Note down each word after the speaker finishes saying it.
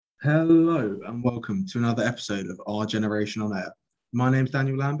Hello and welcome to another episode of Our Generation on Air. My name's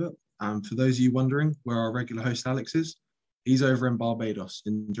Daniel Lambert, and for those of you wondering where our regular host Alex is, he's over in Barbados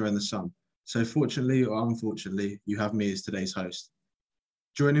enjoying the sun. So fortunately or unfortunately, you have me as today's host.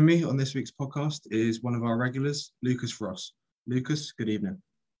 Joining me on this week's podcast is one of our regulars, Lucas Frost. Lucas, good evening.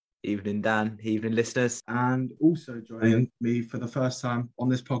 Evening, Dan. Evening, listeners. And also joining me for the first time on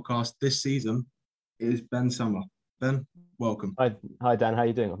this podcast this season is Ben Summer. Ben, welcome. Hi, Dan. How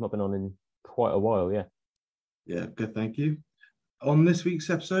you doing? I've not been on in quite a while. Yeah. Yeah, good, thank you. On this week's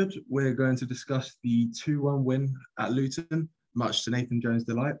episode, we're going to discuss the 2-1 win at Luton, much to Nathan Jones'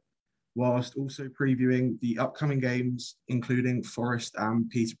 delight, whilst also previewing the upcoming games, including Forest and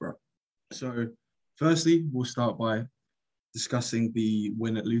Peterborough. So, firstly, we'll start by discussing the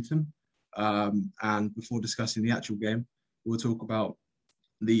win at Luton. And before discussing the actual game, we'll talk about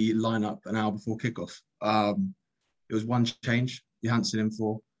the lineup an hour before kickoff. It was one change, Johansson in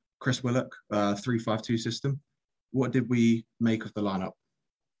for Chris Willock, 3-5-2 system. What did we make of the lineup?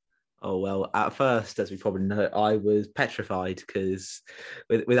 Oh, well, at first, as we probably know, I was petrified because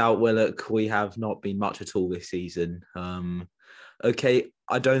without Willock, we have not been much at all this season. Okay,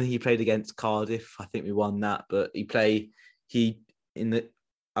 I don't think he played against Cardiff. I think we won that, but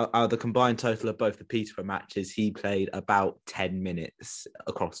out of the combined total of both the Peterborough matches, he played about 10 minutes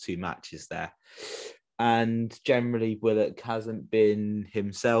across two matches there. And generally, Willock hasn't been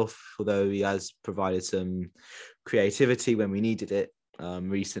himself, although he has provided some creativity when we needed it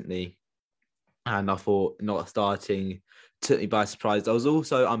recently. And I thought not starting took me by surprise. I was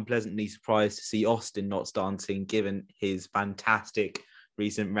also unpleasantly surprised to see Austin not starting, given his fantastic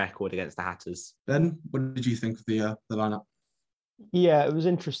recent record against the Hatters. Ben, what did you think of the lineup? Yeah, it was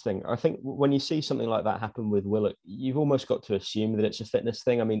interesting. I think when you see something like that happen with Willock, you've almost got to assume that it's a fitness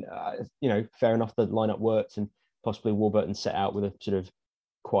thing. I mean, fair enough, the lineup worked, and possibly Warburton set out with a sort of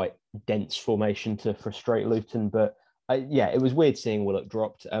quite dense formation to frustrate Luton. But it was weird seeing Willock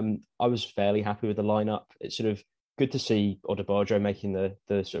dropped. I was fairly happy with the lineup. It's sort of good to see Odebajo making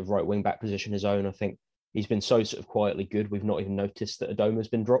the sort of right wing back position his own. I think he's been so sort of quietly good. We've not even noticed that Adoma's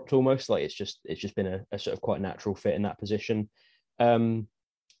been dropped almost. Like it's just been a sort of quite natural fit in that position.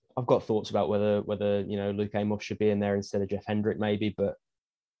 I've got thoughts about whether Luke Amos should be in there instead of Jeff Hendrick maybe, but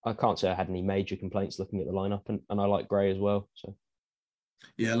I can't say I had any major complaints looking at the lineup, and I like Gray as well. So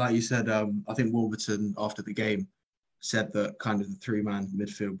yeah, like you said, I think Wolverton after the game said that kind of the three-man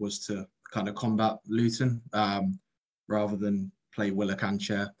midfield was to kind of combat Luton rather than play Willock and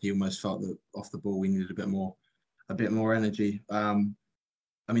Chair. He almost felt that off the ball we needed a bit more energy. I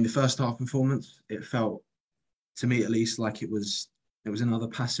mean, the first half performance, it felt to me at least like it was another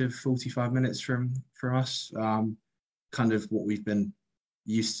passive 45 minutes from us, kind of what we've been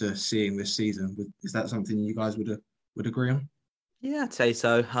used to seeing this season. Is that something you guys would agree on? Yeah, I'd say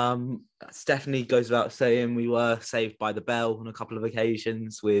so. Stephanie goes without saying we were saved by the bell on a couple of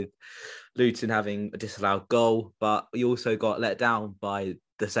occasions, with Luton having a disallowed goal, but we also got let down by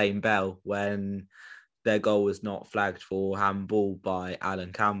the same bell when their goal was not flagged for handball by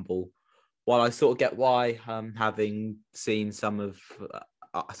Alan Campbell. While I sort of get why, having seen some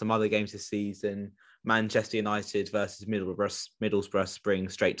other games this season, Manchester United versus Middlesbrough spring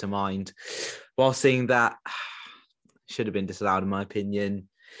straight to mind. While seeing that, should have been disallowed in my opinion,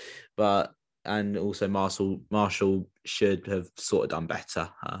 and also Marshall should have sort of done better.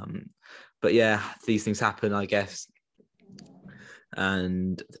 But yeah, these things happen, I guess,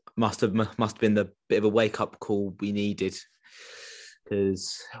 and must have been the bit of a wake up call we needed,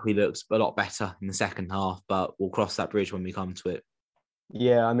 because we looked a lot better in the second half, but we'll cross that bridge when we come to it.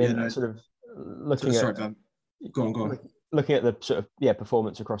 Yeah, I mean, sort of looking at go on. Looking at the sort of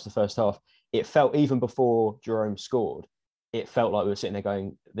performance across the first half, it felt, even before Jerome scored, it felt like we were sitting there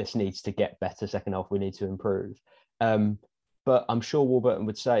going, "This needs to get better. Second half, we need to improve." But I'm sure Warburton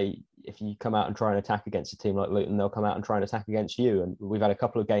would say, if you come out and try and attack against a team like Luton, they'll come out and try and attack against you. And we've had a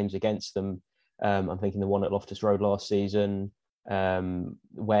couple of games against them. I'm thinking the one at Loftus Road last season,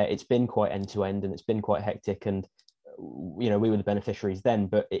 where it's been quite end to end and it's been quite hectic, and we were the beneficiaries then,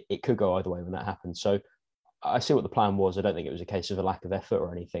 but it could go either way when that happens. So I see what the plan was. I don't think it was a case of a lack of effort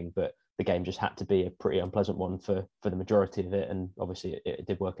or anything, but the game just had to be a pretty unpleasant one for the majority of it, and obviously it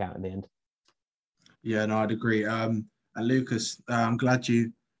did work out in the end. Yeah, no, I'd agree. And Lucas, I'm glad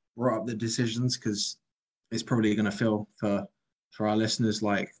you brought up the decisions, because it's probably going to feel for our listeners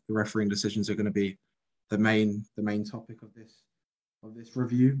like the refereeing decisions are going to be the main topic of this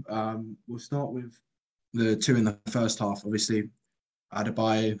review. We'll start with the two in the first half. Obviously,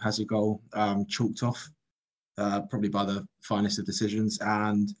 Adebayo has a goal chalked off, probably by the finest of decisions.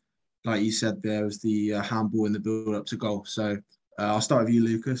 And like you said, there was the handball in the build-up to goal. So I'll start with you,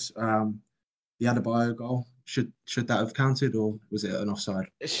 Lucas. The Adebayo goal, should that have counted, or was it an offside?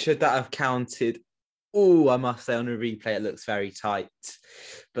 Should that have counted? Oh, I must say on a replay it looks very tight,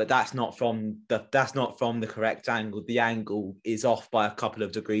 but that's not from the correct angle. The angle is off by a couple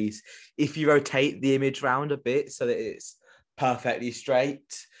of degrees. If you rotate the image round a bit so that it's perfectly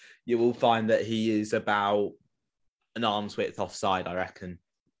straight, you will find that he is about an arm's width offside, I reckon.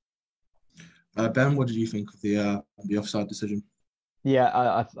 Ben, what did you think of the offside decision? Yeah,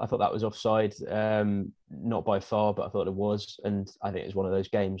 I thought that was offside. Not by far, but I thought it was. And I think it's one of those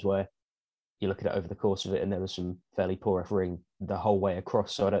games where you look at it over the course of it and there was some fairly poor refereeing the whole way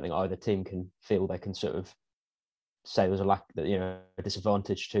across. So I don't think either team can feel they can sort of say there's a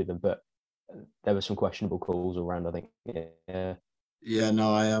disadvantage to them. But there were some questionable calls around, I think. Yeah. Yeah,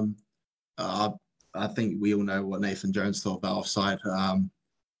 no, I think we all know what Nathan Jones thought about offside.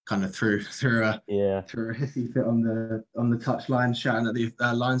 Kind of threw a hissy fit on the touchline, shouting at the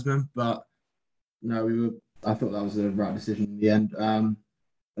linesman. But no, I thought that was the right decision in the end. And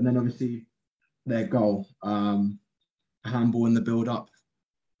then obviously their goal, handball in the build-up,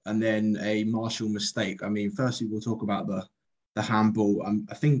 and then a Marshall mistake. I mean, firstly we'll talk about the handball.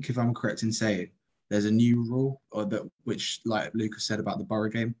 I think if I'm correct in saying, there's a new rule, which, like Lucas said about the Borough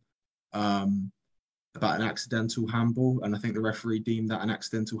game, about an accidental handball, and I think the referee deemed that an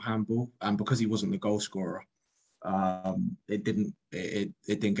accidental handball, and because he wasn't the goal scorer, it didn't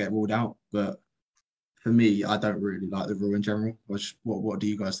get ruled out. But for me, I don't really like the rule in general. What do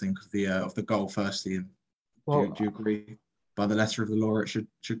you guys think of the goal firstly? And do you agree by the letter of the law it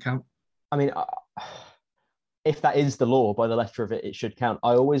should count? I mean, if that is the law, by the letter of it, it should count.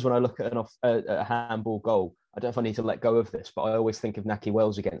 I always, when I look at a handball goal, I don't know if I need to let go of this, but I always think of Nahki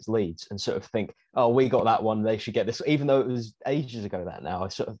Wells against Leeds and sort of think, oh, we got that one, they should get this. Even though it was ages ago that now, I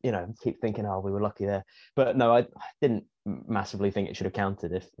sort of, keep thinking, oh, we were lucky there. But no, I didn't massively think it should have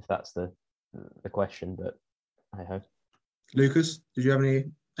counted if that's the question, but I hope. Lucas, did you have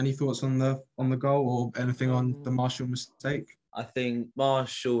any thoughts on the goal or anything on the Marshall mistake? I think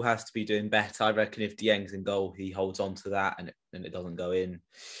Marshall has to be doing better. I reckon if Dieng's in goal, he holds on to that and it doesn't go in.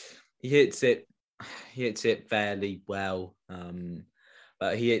 He hits it fairly well,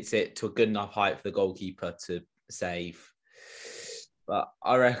 but he hits it to a good enough height for the goalkeeper to save. But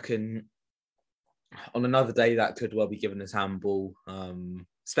I reckon on another day that could well be given as handball,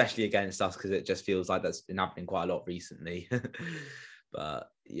 especially against us, because it just feels like that's been happening quite a lot recently. But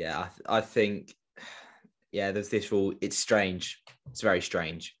yeah, I think, there's this rule. It's strange. It's very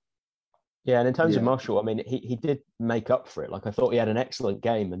strange. Yeah, and in terms of Marshall, I mean, he did make up for it. Like, I thought he had an excellent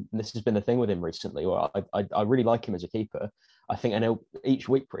game, and this has been the thing with him recently, where I really like him as a keeper. I think I know each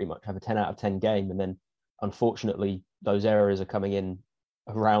week pretty much have a 10 out of 10 game, and then unfortunately those errors are coming in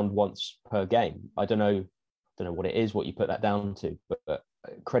around once per game. I don't know what it is, what you put that down to, but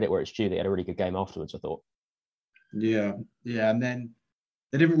credit where it's due, they had a really good game afterwards, I thought. Yeah, and then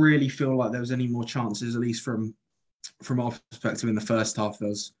they didn't really feel like there was any more chances, at least from our perspective in the first half.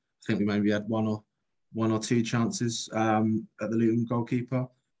 I think we maybe had one or two chances at the Luton goalkeeper.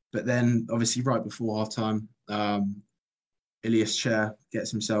 But then obviously right before half time, Ilias Chair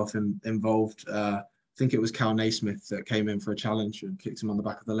gets himself involved. I think it was Cal Naismith that came in for a challenge and kicked him on the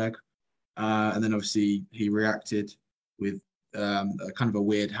back of the leg. And then obviously he reacted with a kind of a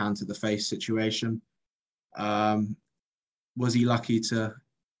weird hand to the face situation. Was he lucky to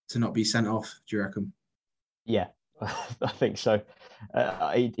not be sent off, do you reckon? Yeah, I think so.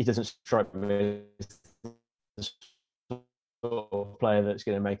 He doesn't strike me as the sort of player that's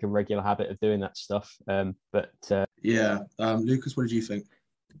going to make a regular habit of doing that stuff. Lucas, what did you think?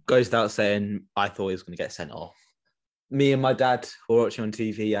 Goes without saying, I thought he was going to get sent off. Me and my dad were watching on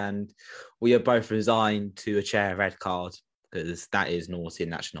TV, and we are both resigned to a Chair red card, because that is naughty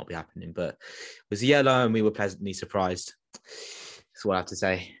and that should not be happening. But it was yellow, and we were pleasantly surprised. That's what I have to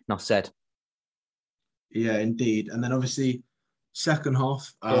say. Enough said. Yeah, indeed. And then obviously, second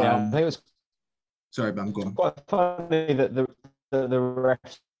half. I think it was. Sorry, Ben, go on. Quite funny that the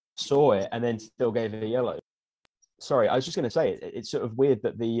ref saw it and then still gave it a yellow. Sorry, I was just going to say it's sort of weird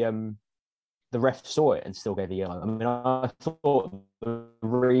that the ref saw it and still gave a yellow. I mean, I thought the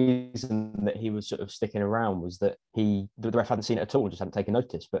reason that he was sort of sticking around was that the ref hadn't seen it at all and just hadn't taken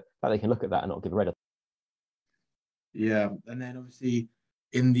notice. But they can look at that and not give a red. Yeah, and then obviously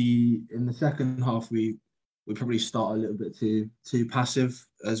in the second half we probably start a little bit too passive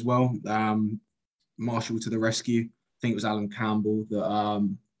as well. Marshall to the rescue. I think it was Alan Campbell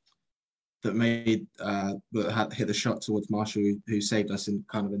that made that had hit the shot towards Marshall, who saved us in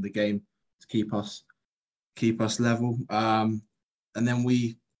the game to keep us level. And then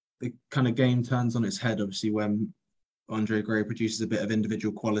the kind of game turns on its head, obviously, when Andre Gray produces a bit of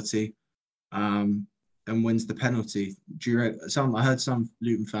individual quality and wins the penalty. I heard some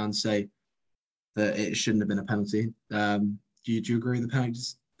Luton fans say that it shouldn't have been a penalty. Do you agree with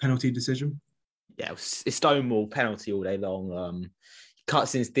the penalty decision? Yeah, it's Stonewall penalty all day long.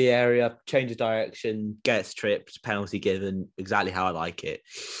 Cuts into the area, changes direction, gets tripped, penalty given, exactly how I like it.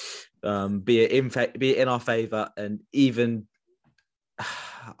 Be it in our favour, and even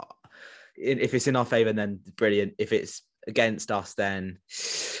if it's in our favour, then brilliant. If it's against us, then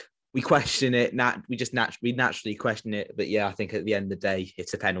we question it. We naturally question it. But yeah, I think at the end of the day,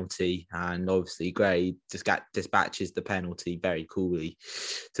 it's a penalty, and obviously Gray just dispatches the penalty very coolly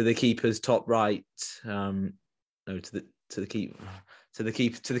to the keeper's top right. To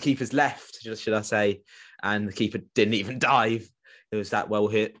the keeper's left, should I say? And the keeper didn't even dive. It was that well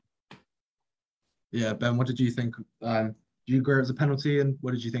hit. Yeah, Ben, what did you think? Do you agree it was a penalty, and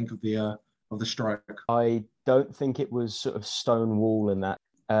what did you think of the strike? I don't think it was sort of Stonewall in that.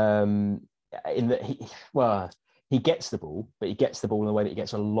 In that he gets the ball, but he gets the ball in a way that he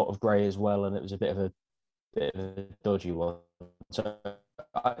gets a lot of Gray as well, and it was a bit of a dodgy one. So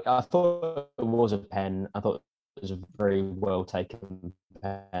I thought it was a pen. I thought it was a very well taken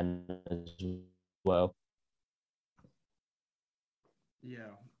pen as well.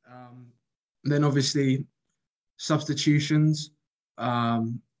 Yeah. Then obviously substitutions.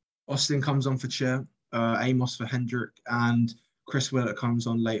 Austin comes on for Chair, Amos for Hendrick, and Chris Willock comes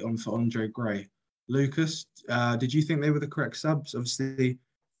on late on for Andre Gray. Lucas, did you think they were the correct subs? Obviously,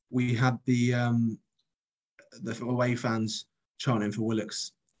 we had the away fans chanting for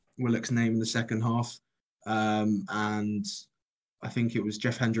Willock's name in the second half, and I think it was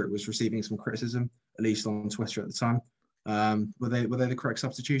Jeff Hendrick was receiving some criticism, at least on Twitter at the time. Were they the correct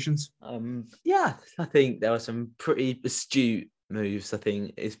substitutions? Yeah, I think there were some pretty astute moves. I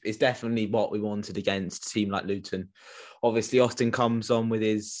think it's definitely what we wanted against a team like Luton. Obviously, Austin comes on with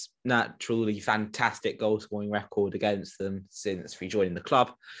his naturally fantastic goal scoring record against them since rejoining the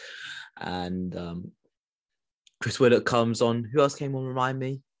club, and Chris Willock comes on. Who else came on? Remind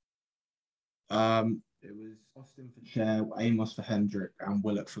me. It was Austin for Chair, Amos for Hendrick, and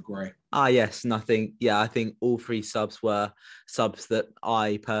Willock for Gray. Yes, and I think all three subs were subs that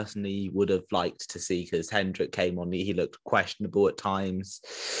I personally would have liked to see, because Hendrick came on, he looked questionable at times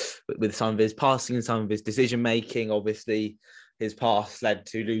with some of his passing and some of his decision making. Obviously, his pass led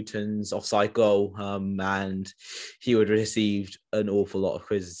to Luton's offside goal, and he would have received an awful lot of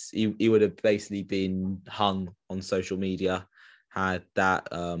quizzes. He would have basically been hung on social media had that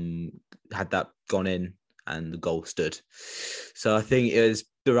gone in and the goal stood. So I think it was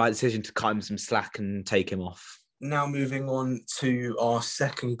the right decision to cut him some slack and take him off. Now moving on to our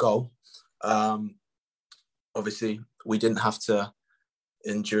second goal. Obviously, we didn't have to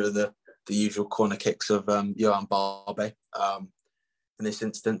endure the usual corner kicks of Johan Barbe. In this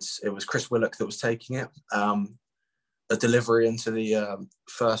instance, it was Chris Willock that was taking it. A delivery into the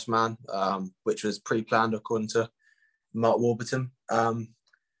first man, which was pre-planned according to Mark Warburton.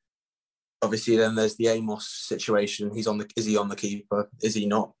 Obviously, then there's the Amos situation. Is he on the keeper? Is he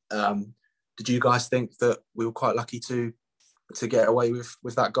not? Did you guys think that we were quite lucky to get away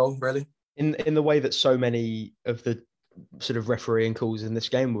with that goal, really? In the way that so many of the sort of refereeing calls in this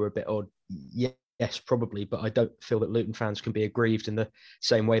game were a bit odd, yes, probably, but I don't feel that Luton fans can be aggrieved in the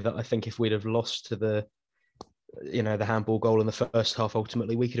same way that I think if we'd have lost to the handball goal in the first half,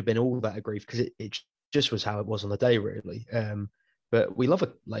 ultimately we could have been all that aggrieved, because it just was how it was on the day, really. But we love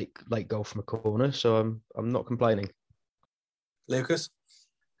a late goal from a corner, so I'm not complaining. Lucas?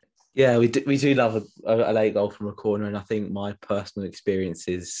 Yeah, we do love a late goal from a corner, and I think my personal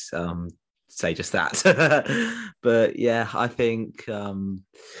experiences say just that. But yeah, I think allowing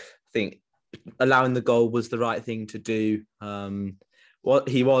the goal was the right thing to do.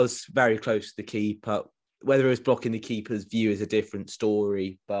 He was very close to the keeper. Whether it was blocking the keeper's view is a different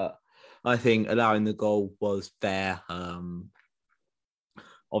story, but I think allowing the goal was fair.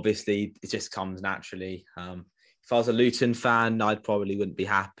 Obviously, it just comes naturally. If I was a Luton fan, I probably wouldn't be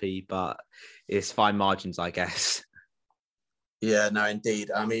happy, but it's fine margins, I guess. Yeah, no, indeed.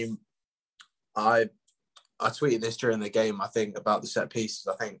 I mean, I tweeted this during the game, I think, about the set pieces.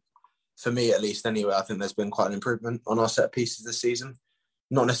 I think, for me at least anyway, I think there's been quite an improvement on our set pieces this season.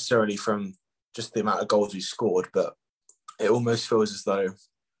 Not necessarily from just the amount of goals we scored, but it almost feels as though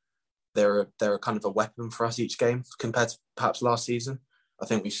they're kind of a weapon for us each game compared to perhaps last season. I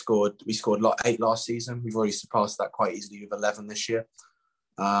think we scored 8 last season. We've already surpassed that quite easily with 11 this year.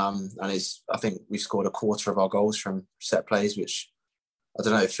 And I think we scored a quarter of our goals from set plays, which, I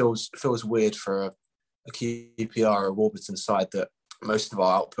don't know, it feels weird for a QPR or Warburton side that most of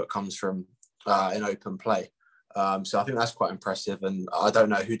our output comes from in open play. So I think that's quite impressive. And I don't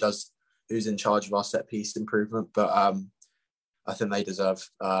know who's in charge of our set piece improvement, but I think they deserve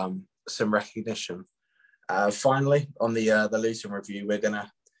some recognition. Finally, on the Luton review, we're going to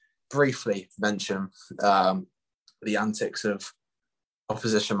briefly mention the antics of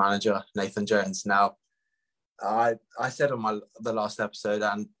opposition manager Nathan Jones. Now, I said on the last episode,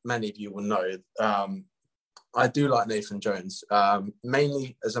 and many of you will know, I do like Nathan Jones,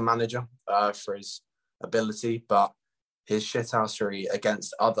 mainly as a manager for his ability, but his shithousery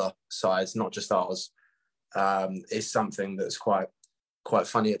against other sides, not just ours, is something that's quite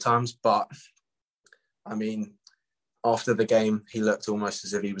funny at times. But I mean, after the game, he looked almost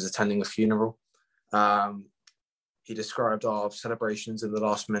as if he was attending a funeral. He described our celebrations in the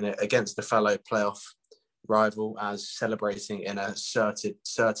last minute against a fellow playoff rival as celebrating in a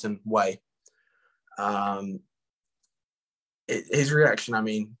certain way. His reaction, I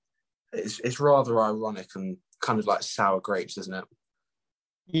mean, it's rather ironic and kind of like sour grapes, isn't it?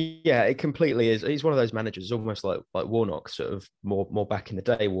 Yeah, it completely is. He's one of those managers, almost like Warnock, sort of more back in the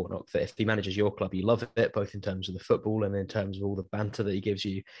day, Warnock, that if he manages your club, you love it, both in terms of the football and in terms of all the banter that he gives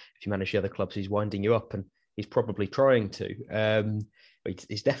you. If you manage the other clubs, he's winding you up, and he's probably trying to.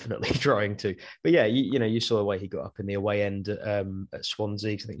 He's definitely trying to. But yeah, you saw the way he got up in the away end at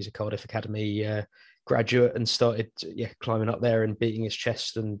Swansea. I think he's a Cardiff Academy graduate and started climbing up there and beating his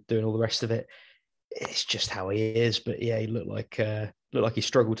chest and doing all the rest of it. It's just how he is. But yeah, he looked like he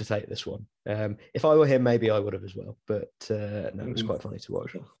struggled to take this one. If I were him, maybe I would have as well. But no, it was quite funny to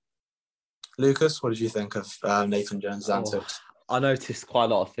watch. Lucas, what did you think of Nathan Jones' antics? I noticed quite a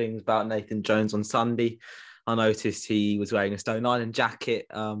lot of things about Nathan Jones on Sunday. I noticed he was wearing a Stone Island jacket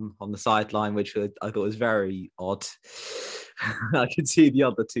on the sideline, which I thought was very odd. I could see the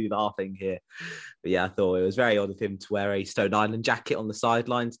other two laughing here. But yeah, I thought it was very odd of him to wear a Stone Island jacket on the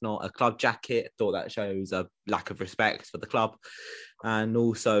sidelines, not a club jacket. I thought that shows a lack of respect for the club. And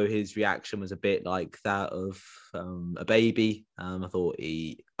also his reaction was a bit like that of a baby. I thought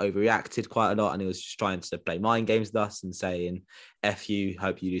he overreacted quite a lot, and he was just trying to play mind games with us and saying, F you,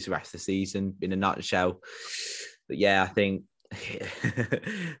 hope you lose the rest of the season, in a nutshell. But yeah, I think the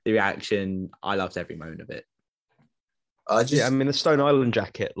reaction, I loved every moment of it. I mean, the Stone Island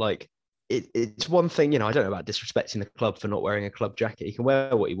jacket, like, it's one thing, I don't know about disrespecting the club for not wearing a club jacket. He can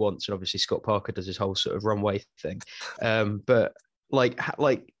wear what he wants, and obviously Scott Parker does his whole sort of runway thing. But like,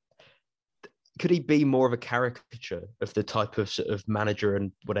 could he be more of a caricature of the type of sort of manager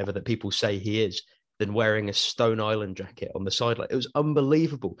and whatever that people say he is than wearing a Stone Island jacket on the sideline? It was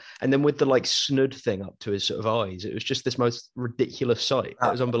unbelievable. And then with the like snood thing up to his sort of eyes, it was just this most ridiculous sight.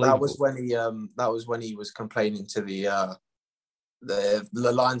 It was unbelievable. That was when he was complaining to the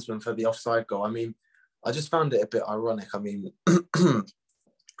linesman for the offside goal. I mean, I just found it a bit ironic. I mean,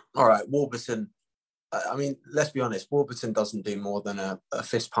 all right, Warburton. I mean, let's be honest. Warburton doesn't do more than a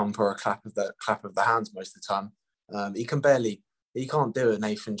fist pump or a clap of the hands most of the time. He can't do a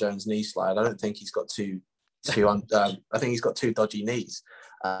Nathan Jones knee slide. I don't think he's got I think he's got two dodgy knees.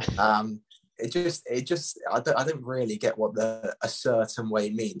 I don't really get what a certain way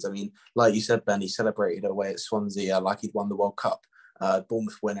means. I mean, like you said, Ben, he celebrated away at Swansea like he'd won the World Cup.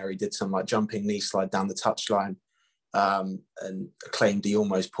 Bournemouth winner, he did some like jumping knee slide down the touchline, and claimed he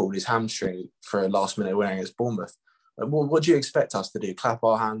almost pulled his hamstring for a last minute winner against Bournemouth. What do you expect us to do? Clap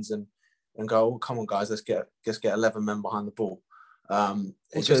our hands and go, oh, come on guys, let's get 11 men behind the ball.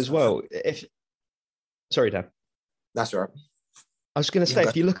 Sorry, Dan. That's all right. I was going to say,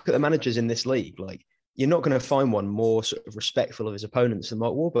 if you look at the managers in this league, like, you're not going to find one more sort of respectful of his opponents than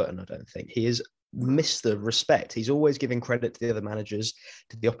Mark Warburton. I don't think he is Mr. Respect. He's always giving credit to the other managers,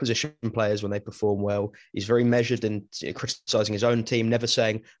 to the opposition players when they perform well. He's very measured in criticising his own team, never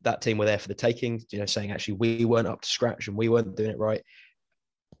saying that team were there for the taking. Saying actually we weren't up to scratch and we weren't doing it right.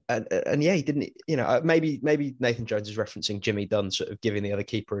 And yeah, he didn't. Maybe Nathan Jones is referencing Jimmy Dunn sort of giving the other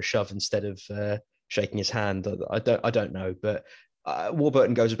keeper a shove instead of shaking his hand. I don't know, but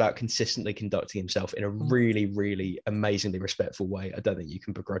Warburton goes about consistently conducting himself in a really, really amazingly respectful way. I don't think you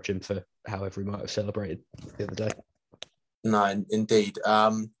can begrudge him for however he might have celebrated the other day. No, indeed.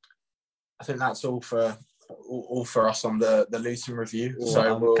 I think that's all for us on the Luton review.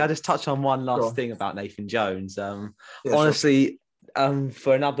 So can I just touch on one last thing about Nathan Jones? Honestly, sure.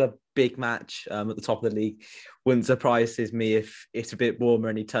 For another big match at the top of the league, wouldn't surprise me if it's a bit warmer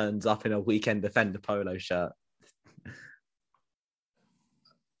and he turns up in a Weekend Defender polo shirt.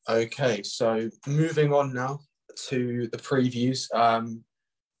 Okay, so moving on now to the previews.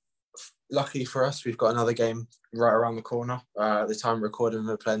 Lucky for us, we've got another game right around the corner. At the time of recording,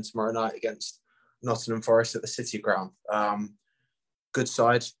 we're playing tomorrow night against Nottingham Forest at the City Ground. good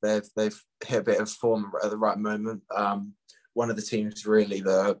side. They've hit a bit of form at the right moment. One of the teams really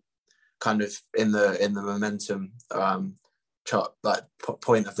that are kind of in the momentum chart, like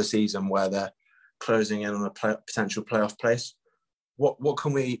point of the season where they're closing in on a potential playoff place. What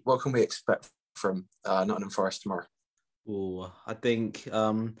can we expect from Nottingham Forest tomorrow? Oh, I think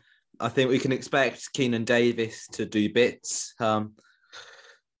we can expect Keenan Davis to do bits.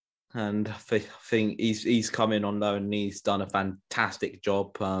 And I think he's come in on loan and he's done a fantastic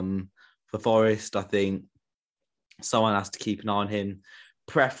job for Forest. I think someone has to keep an eye on him,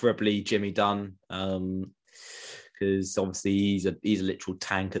 preferably Jimmy Dunn, because obviously he's a literal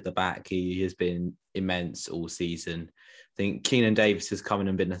tank at the back. He has been immense all season. I think Keenan Davis has come in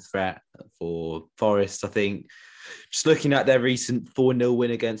and been a threat for Forest. I think just looking at their recent 4-0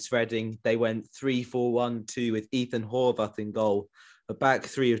 win against Reading, they went 3-4-1-2 with Ethan Horvath in goal. A back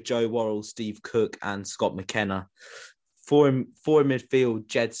three of Joe Worrell, Steve Cook and Scott McKenna. Four in midfield,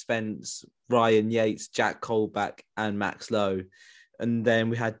 Jed Spence, Ryan Yates, Jack Colback and Max Lowe. And then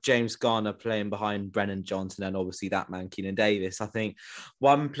we had James Garner playing behind Brennan Johnson and obviously that man, Keenan Davis. I think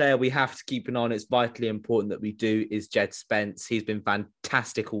one player we have to keep an eye on, it's vitally important that we do, is Jed Spence. He's been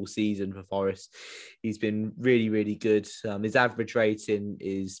fantastic all season for Forest. He's been really, really good. His average rating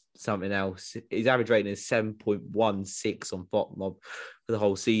is something else. His average rating is 7.16 on FotMob for the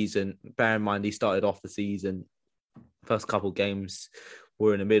whole season. Bear in mind, he started off the season, first couple games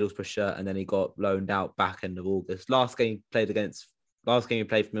were in a Middlesbrough shirt and then he got loaned out back end of August. Last game he played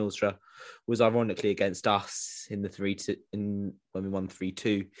for Middlesbrough was ironically against us in the 3-2 when we won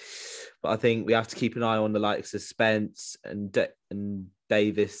 3-2. But I think we have to keep an eye on the likes of Spence and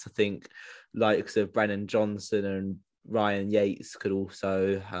Davis. I think likes of Brennan Johnson and Ryan Yates could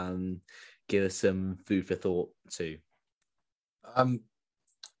also give us some food for thought too.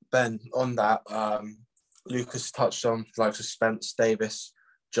 Ben, on that, Lucas touched on likes of Spence, Davis,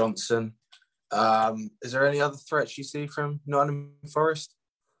 Johnson. Is there any other threats you see from Nottingham Forest?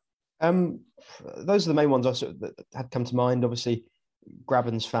 Those are the main ones that had come to mind. Obviously,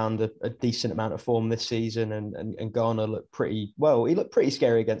 Graben's found a decent amount of form this season, and Garner looked pretty well. He looked pretty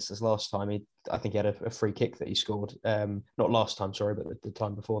scary against us last time. I think he had a free kick that he scored. Not last time, sorry, but the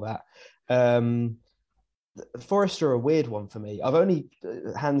time before that. Forest are a weird one for me. I've only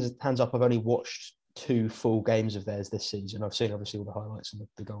hands up. I've only watched 2 full games of theirs this season. I've seen obviously all the highlights and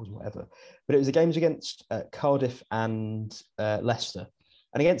the goals and whatever, but it was the games against Cardiff and Leicester.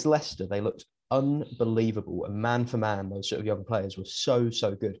 And against Leicester, they looked unbelievable. And man for man, those sort of young players were so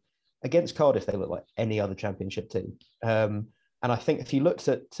good. Against Cardiff, they looked like any other Championship team. And I think if you looked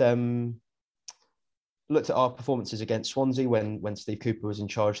at our performances against Swansea when Steve Cooper was in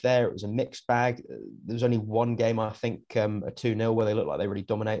charge there, it was a mixed bag. There was only one game, I think, a 2-0 where they looked like they really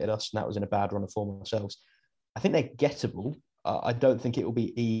dominated us, and that was in a bad run of form ourselves. I think they're gettable. I don't think it will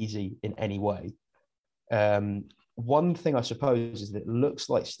be easy in any way. One thing I suppose is that it looks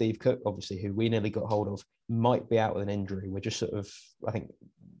like Steve Cook, obviously, who we nearly got hold of, might be out with an injury. We're just sort of, I think,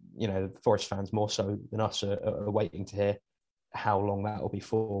 Forest fans more so than us are waiting to hear how long that will be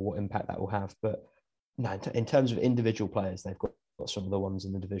for, what impact that will have. But no, in terms of individual players, they've got some of the ones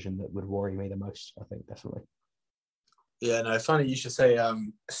in the division that would worry me the most, I think, definitely. Yeah, no, funny you should say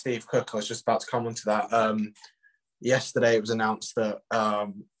Steve Cook. I was just about to come onto that. Yesterday, it was announced that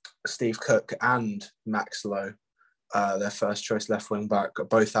Steve Cook and Max Lowe, their first choice left wing back, are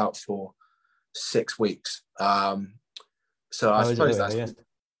both out for 6 weeks. So I suppose that's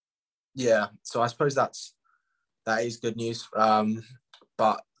So I suppose that is good news.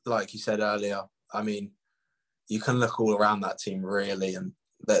 But like you said earlier, I mean, you can look all around that team really, and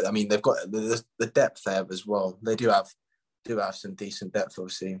they've got the depth there as well. They do have some decent depth.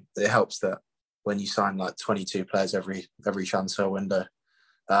 Obviously, it helps that when you sign like 22 players every transfer window,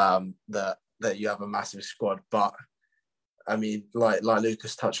 that you have a massive squad. But I mean, like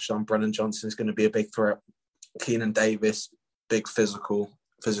Lucas touched on, Brennan Johnson is going to be a big threat. Keenan Davis, big physical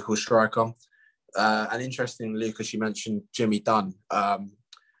striker. And interesting, Lucas, you mentioned Jimmy Dunn.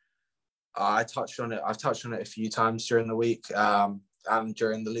 I've touched on it a few times during the week and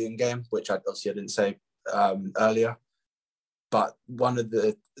during the Luton game, which I didn't say earlier. But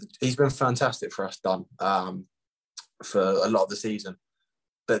he's been fantastic for us, Dunn, for a lot of the season.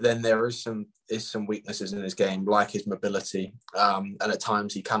 But then there is some weaknesses in his game, like his mobility, and at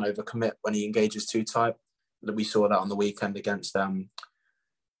times he can overcommit when he engages too tight. We saw that on the weekend against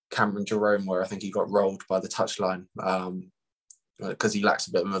Cameron Jerome, where I think he got rolled by the touchline because he lacks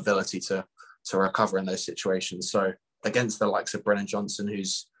a bit of mobility to recover in those situations. So against the likes of Brennan Johnson,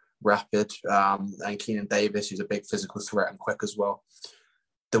 who's rapid, and Keenan Davis, who's a big physical threat and quick as well,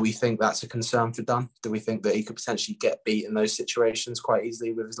 do we think that's a concern for Dunn? Do we think that he could potentially get beat in those situations quite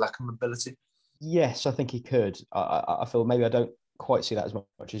easily with his lack of mobility? Yes, I think he could. I feel maybe I don't quite see that as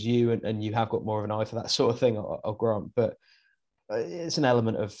much as you, and you have got more of an eye for that sort of thing, I'll grant. But it's an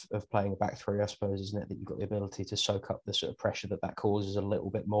element of playing a back three, I suppose, isn't it? That you've got the ability to soak up the sort of pressure that causes a little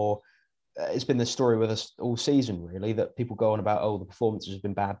bit more. It's been the story with us all season, really, that people go on about, oh, the performances have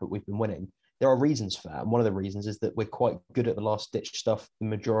been bad, but we've been winning. There are reasons for that. And one of the reasons is that we're quite good at the last ditch stuff the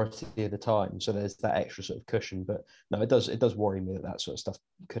majority of the time. So there's that extra sort of cushion. But no, it does worry me that sort of stuff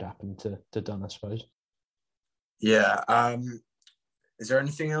could happen to Dunn, I suppose. Yeah. Is there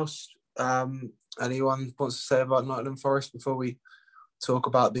anything else anyone wants to say about Nottingham Forest before we talk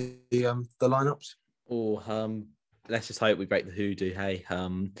about the lineups? Let's just hope we break the hoodoo. Hey,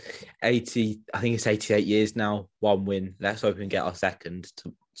 80. I think it's 88 years now. One win. Let's hope we can get our second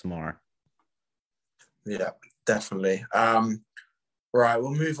tomorrow. Yeah, definitely. Right,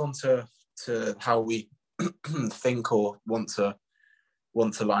 we'll move on to how we think or want to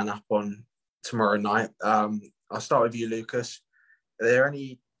line up on tomorrow night. I'll start with you, Lucas. Are there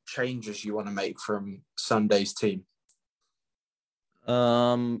any changes you want to make from Sunday's team?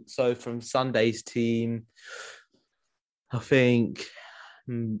 So from Sunday's team, I think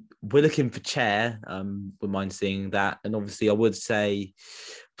we're looking for Chair. Wouldn't mind seeing that. And obviously I would say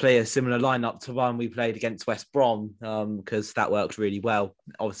play a similar lineup to one we played against West Brom, because that worked really well.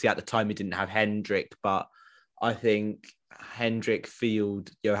 Obviously at the time we didn't have Hendrick, but I think Hendrick,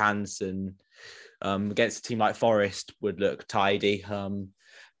 Field, Johansson against a team like Forest would look tidy.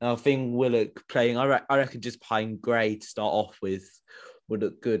 I think Willock playing, I reckon just behind Gray to start off with would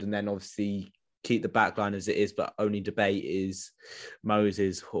look good, and then obviously keep the back line as it is, but only debate is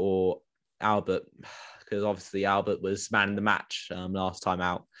Moses or Albert, because obviously Albert was man in the match last time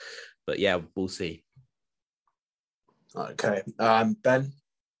out. But yeah, we'll see. Okay. Ben,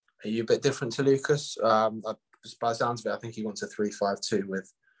 are you a bit different to Lucas? By the sounds of it, I think he wants a 3-5-2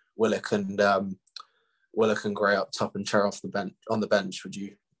 with Willock and Gray up top and Chair off the bench on the bench. Would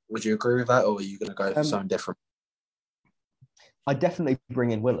you agree with that, or are you going to go for something different? I definitely bring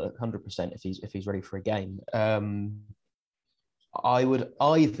in Willock 100% if he's ready for a game. I would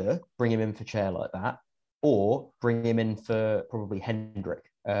either bring him in for Chair like that, or bring him in for probably Hendrick,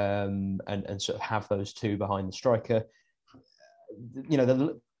 and sort of have those two behind the striker. You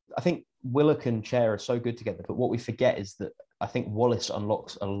know, I think Willock and Chair are so good together, but what we forget is that I think Wallace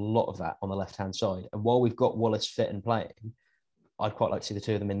unlocks a lot of that on the left-hand side. And while we've got Wallace fit and playing, I'd quite like to see the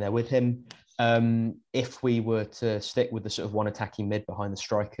two of them in there with him. If we were to stick with the sort of one attacking mid behind the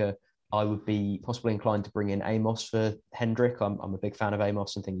striker, I would be possibly inclined to bring in Amos for Hendrick. I'm a big fan of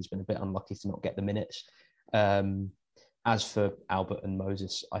Amos and think he's been a bit unlucky to not get the minutes. As for Albert and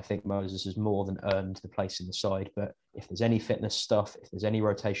Moses, I think Moses has more than earned the place in the side. But if there's any fitness stuff, if there's any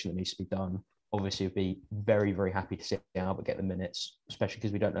rotation that needs to be done, obviously would be very, very happy to see Albert get the minutes, especially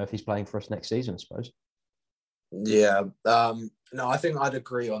because we don't know if he's playing for us next season, I suppose. Yeah. No, I think I'd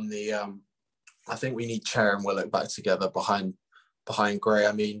agree on the... I think we need Chair and Willock back together behind Gray.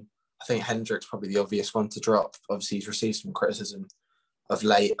 I mean, I think Hendrick's probably the obvious one to drop. Obviously, he's received some criticism of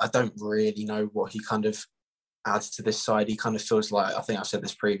late. I don't really know what he kind of adds to this side. He kind of feels like, I think I've said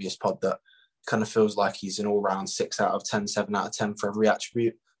this previous pod, that kind of feels like he's an all-round 6 out of 10, 7 out of 10 for every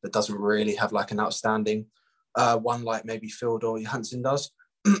attribute, that doesn't really have like an outstanding one like maybe Field or Johansson does.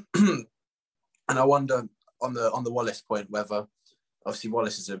 And I wonder on the Wallace point whether, obviously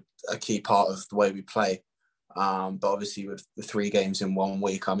Wallace is a key part of the way we play, but obviously with the 3 games in 1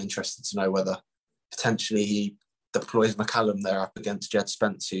 week, I'm interested to know whether potentially he deploys McCallum there up against Jed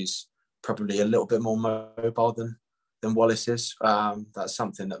Spence, who's probably a little bit more mobile than Wallace is. That's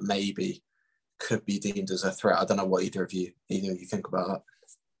something that maybe could be deemed as a threat. I don't know what either of you think about that.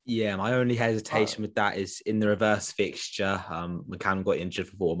 Yeah, my only hesitation with that is in the reverse fixture, McCallum got injured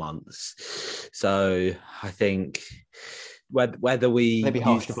for 4 months. So I think whether we... Maybe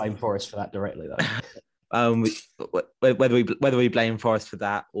harsh to blame Forest for that directly, though. Whether we blame Forest for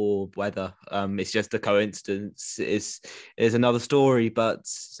that or whether it's just a coincidence is another story. But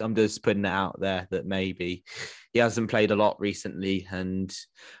I'm just putting it out there that maybe he hasn't played a lot recently, and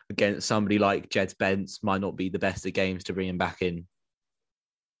against somebody like Jed Spence might not be the best of games to bring him back in.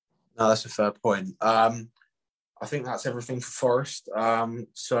 No, that's a fair point. I think that's everything for Forest.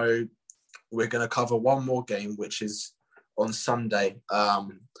 So we're going to cover one more game, which is on Sunday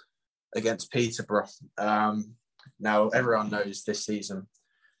against Peterborough. Now, everyone knows this season,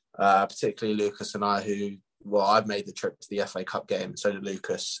 particularly Lucas and I, I've made the trip to the FA Cup game, so did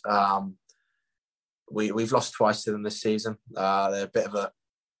Lucas. We've lost twice to them this season. They're a bit of a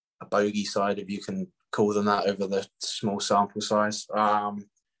bogey side, if you can call them that, over the small sample size.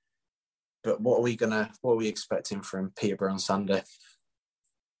 But what are we expecting from Peterborough on Sunday?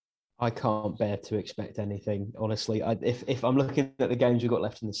 I can't bear to expect anything, honestly. If I'm looking at the games we've got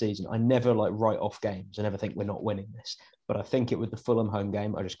left in the season, I never write off games. I never think we're not winning this. But I think it with the Fulham home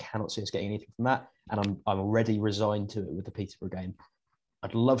game, I just cannot see us getting anything from that. And I'm already resigned to it with the Peterborough game.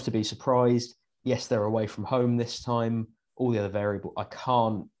 I'd love to be surprised. Yes, they're away from home this time. All the other variable, I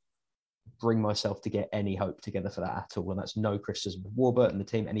can't bring myself to get any hope together for that at all. And that's no criticism of Warburton, the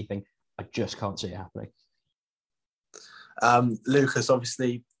team, anything. I just can't see it happening. Lucas,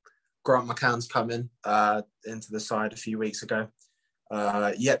 obviously, Grant McCann's come into the side a few weeks ago.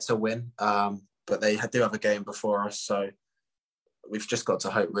 Yet to win, but they do have a game before us. So we've just got to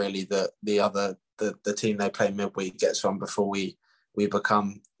hope, really, that the team they play midweek gets one before we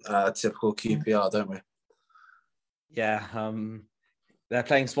become typical QPR, don't we? Yeah, they're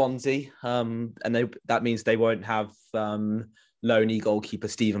playing Swansea, and that means they won't have loanee goalkeeper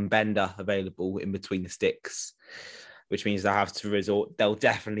Stephen Bender available in between the sticks, which means they'll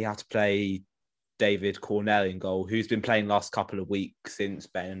definitely have to play David Cornell in goal, who's been playing last couple of weeks since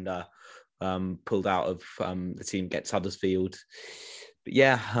Bender pulled out of the team against Huddersfield. But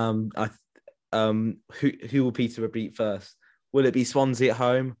yeah, who will Peterborough beat first? Will it be Swansea at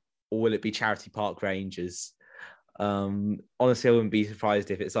home, or will it be Charity Park Rangers? Honestly, I wouldn't be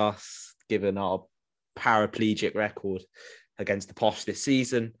surprised if it's us, given our paraplegic record against the Posh this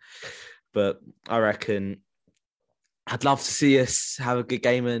season. But I reckon I'd love to see us have a good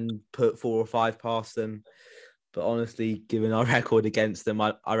game and put 4 or 5 past them. But honestly, given our record against them,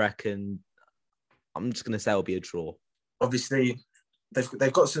 I reckon I'm just going to say it'll be a draw. Obviously,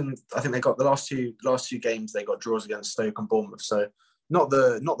 they've got some. I think they got the last two games. They got draws against Stoke and Bournemouth. So not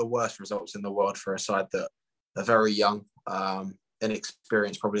the worst results in the world for a side that are very young,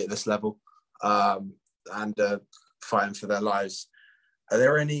 inexperienced probably at this level, and fighting for their lives. Are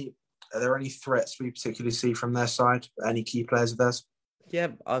there any threats we particularly see from their side? Any key players of theirs? Yeah,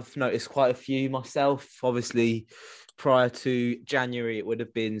 I've noticed quite a few myself. Obviously, prior to January, it would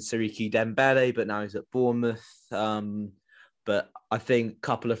have been Siriki Dembele, but now he's at Bournemouth. But I think a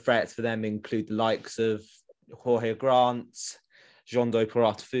couple of threats for them include the likes of Jorge Grant, Jondo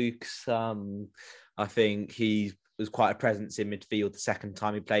Porata-Fuchs. I think he was quite a presence in midfield the second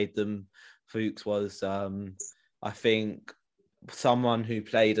time he played them. Fuchs was, I think, someone who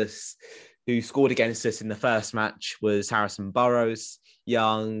scored against us in the first match was Harrison Burrows,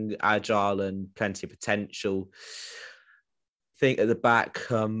 young, agile, and plenty of potential. I think at the back,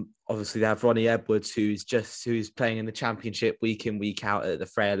 obviously they have Ronnie Edwards, who's playing in the Championship week in, week out at the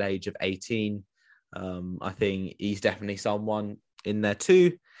frail age of 18. I think he's definitely someone in there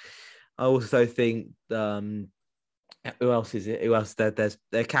too. I also think, who else is it? Who else? There's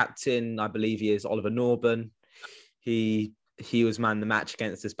their captain, I believe he is Oliver Norburn. He was man the match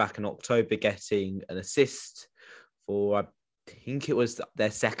against us back in October, getting an assist for, I think it was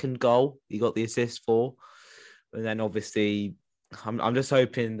their second goal. He got the assist for. And then obviously, I'm just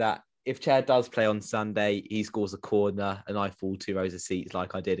hoping that if Chair does play on Sunday, he scores a corner and I fall 2 rows of seats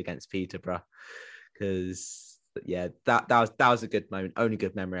like I did against Peterborough. Because, yeah, that was a good moment. Only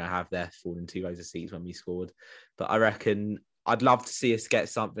good memory I have there, falling 2 rows of seats when we scored. But I reckon I'd love to see us get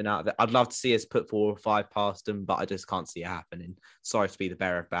something out of it. I'd love to see us put 4 or 5 past them, but I just can't see it happening. Sorry to be the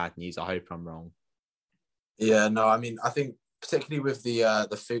bearer of bad news. I hope I'm wrong. Yeah, no, I mean, I think particularly with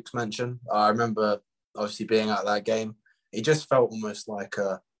the Fuchs mention, I remember obviously being at that game. He just felt almost like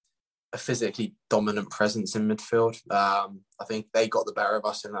a physically dominant presence in midfield. I think they got the better of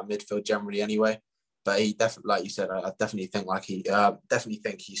us in that midfield generally anyway. But he definitely, like you said, I definitely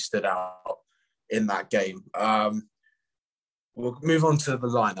think he stood out in that game. We'll move on to the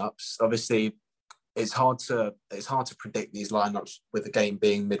lineups. Obviously, it's hard to predict these lineups with the game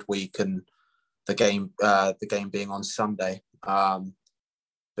being midweek and the game being on Sunday.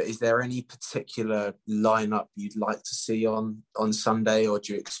 But is there any particular lineup you'd like to see on Sunday, or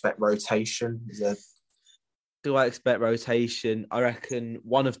do you expect rotation? Do I expect rotation? I reckon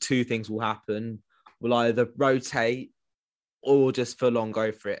one of two things will happen. We'll either rotate or just full on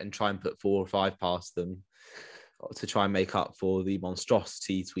go for it and try and put 4 or 5 past them to try and make up for the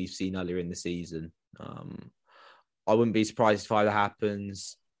monstrosities we've seen earlier in the season. I wouldn't be surprised if either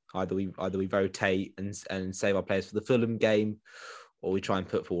happens. Either we rotate and save our players for the Fulham game, or we try and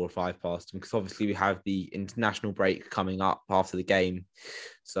put 4 or 5 past them, because obviously we have the international break coming up after the game.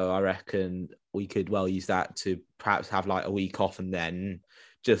 So I reckon we could well use that to perhaps have like a week off and then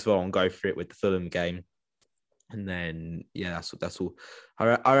just go and go for it with the Fulham game. And then, yeah, that's all.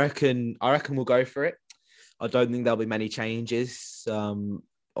 I reckon we'll go for it. I don't think there'll be many changes.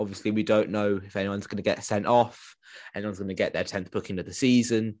 Obviously, we don't know if anyone's going to get sent off. Anyone's going to get their 10th booking of the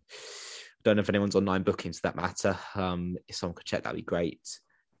season. Don't know if anyone's on 9 bookings for that matter. If someone could check, that'd be great.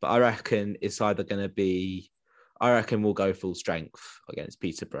 But I reckon it's either going to be, I reckon we'll go full strength against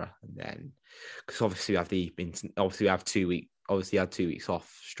Peterborough, and then because obviously we have 2 weeks. Obviously, had 2 weeks off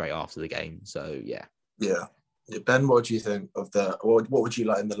straight after the game. So yeah. Yeah. Ben, what do you think of what would you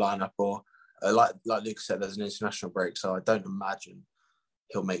like in the lineup? Or like Lucas said, there's an international break, so I don't imagine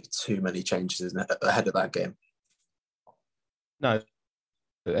he'll make too many changes ahead of that game. No.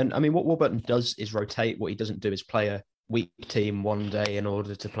 And I mean, what Warburton does is rotate. What he doesn't do is play a weak team one day in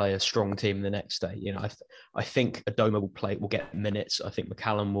order to play a strong team the next day. You know, I think Adoma will get minutes. I think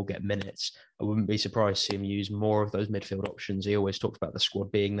McCallum will get minutes. I wouldn't be surprised to see him use more of those midfield options. He always talks about the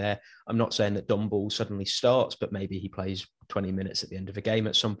squad being there. I'm not saying that Dom Ball suddenly starts, but maybe he plays 20 minutes at the end of a game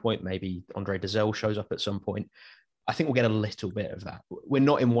at some point. Maybe Andre Dazelle shows up at some point. I think we'll get a little bit of that. We're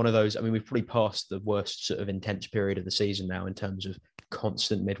not in one of those. I mean, we've probably passed the worst sort of intense period of the season now in terms of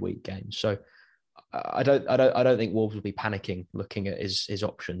constant midweek games. So I don't think Wolves will be panicking looking at his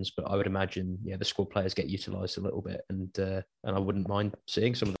options, but I would imagine the squad players get utilised a little bit, and I wouldn't mind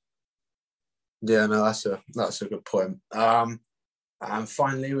seeing some of them. Yeah, no, that's a good point. And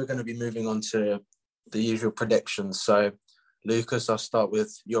finally, we're going to be moving on to the usual predictions. So, Lucas, I'll start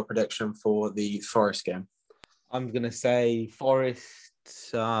with your prediction for the Forest game. I'm going to say Forest.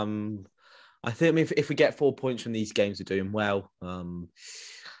 I think if we get 4 points from these games, we're doing well.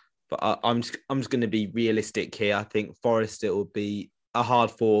 But I'm just going to be realistic here. I think Forest, it will be a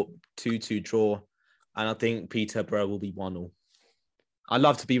hard-fought 2-2 draw. And I think Peterborough will be 1-1. I'd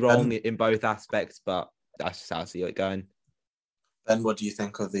love to be wrong in both aspects, but that's just how I see it going. Ben, what do you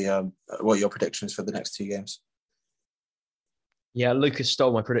think of what are your predictions for the next 2 games? Yeah, Lucas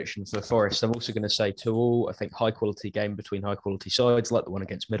stole my prediction for Forest. I'm also going to say 2-2. I think high-quality game between high-quality sides, like the one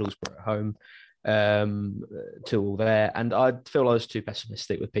against Middlesbrough at home. 2-2 there. And I feel I was too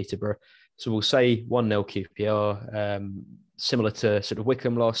pessimistic with Peterborough. So we'll say 1-0 QPR, similar to sort of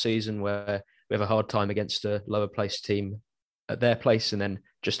Wickham last season, where we have a hard time against a lower placed team at their place and then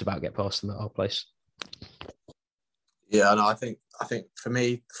just about get past them at our place. Yeah, no, I think for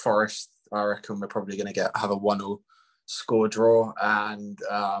me, Forest, I reckon we're probably going to have a 1-0 score draw, and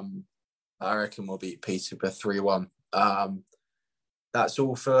I reckon we'll beat Peterborough 3-1. That's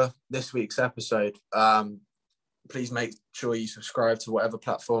all for this week's episode. Please make sure you subscribe to whatever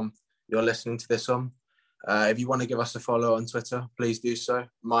platform you're listening to this on. If you want to give us a follow on Twitter, please do so.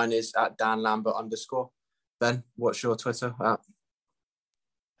 Mine is at @DanLambert_. Ben, what's your Twitter at?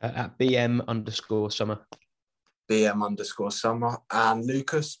 At BM_summer. BM_summer. And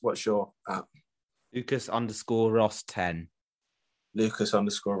Lucas, what's your at? Lucas_Ross10.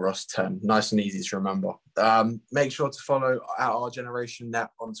 Lucas_Ross10. Nice and easy to remember. Make sure to follow Our Generation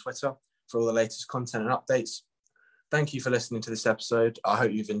Net on Twitter for all the latest content and updates. Thank you for listening to this episode. I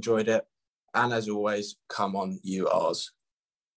hope you've enjoyed it. And as always, come on, you R's.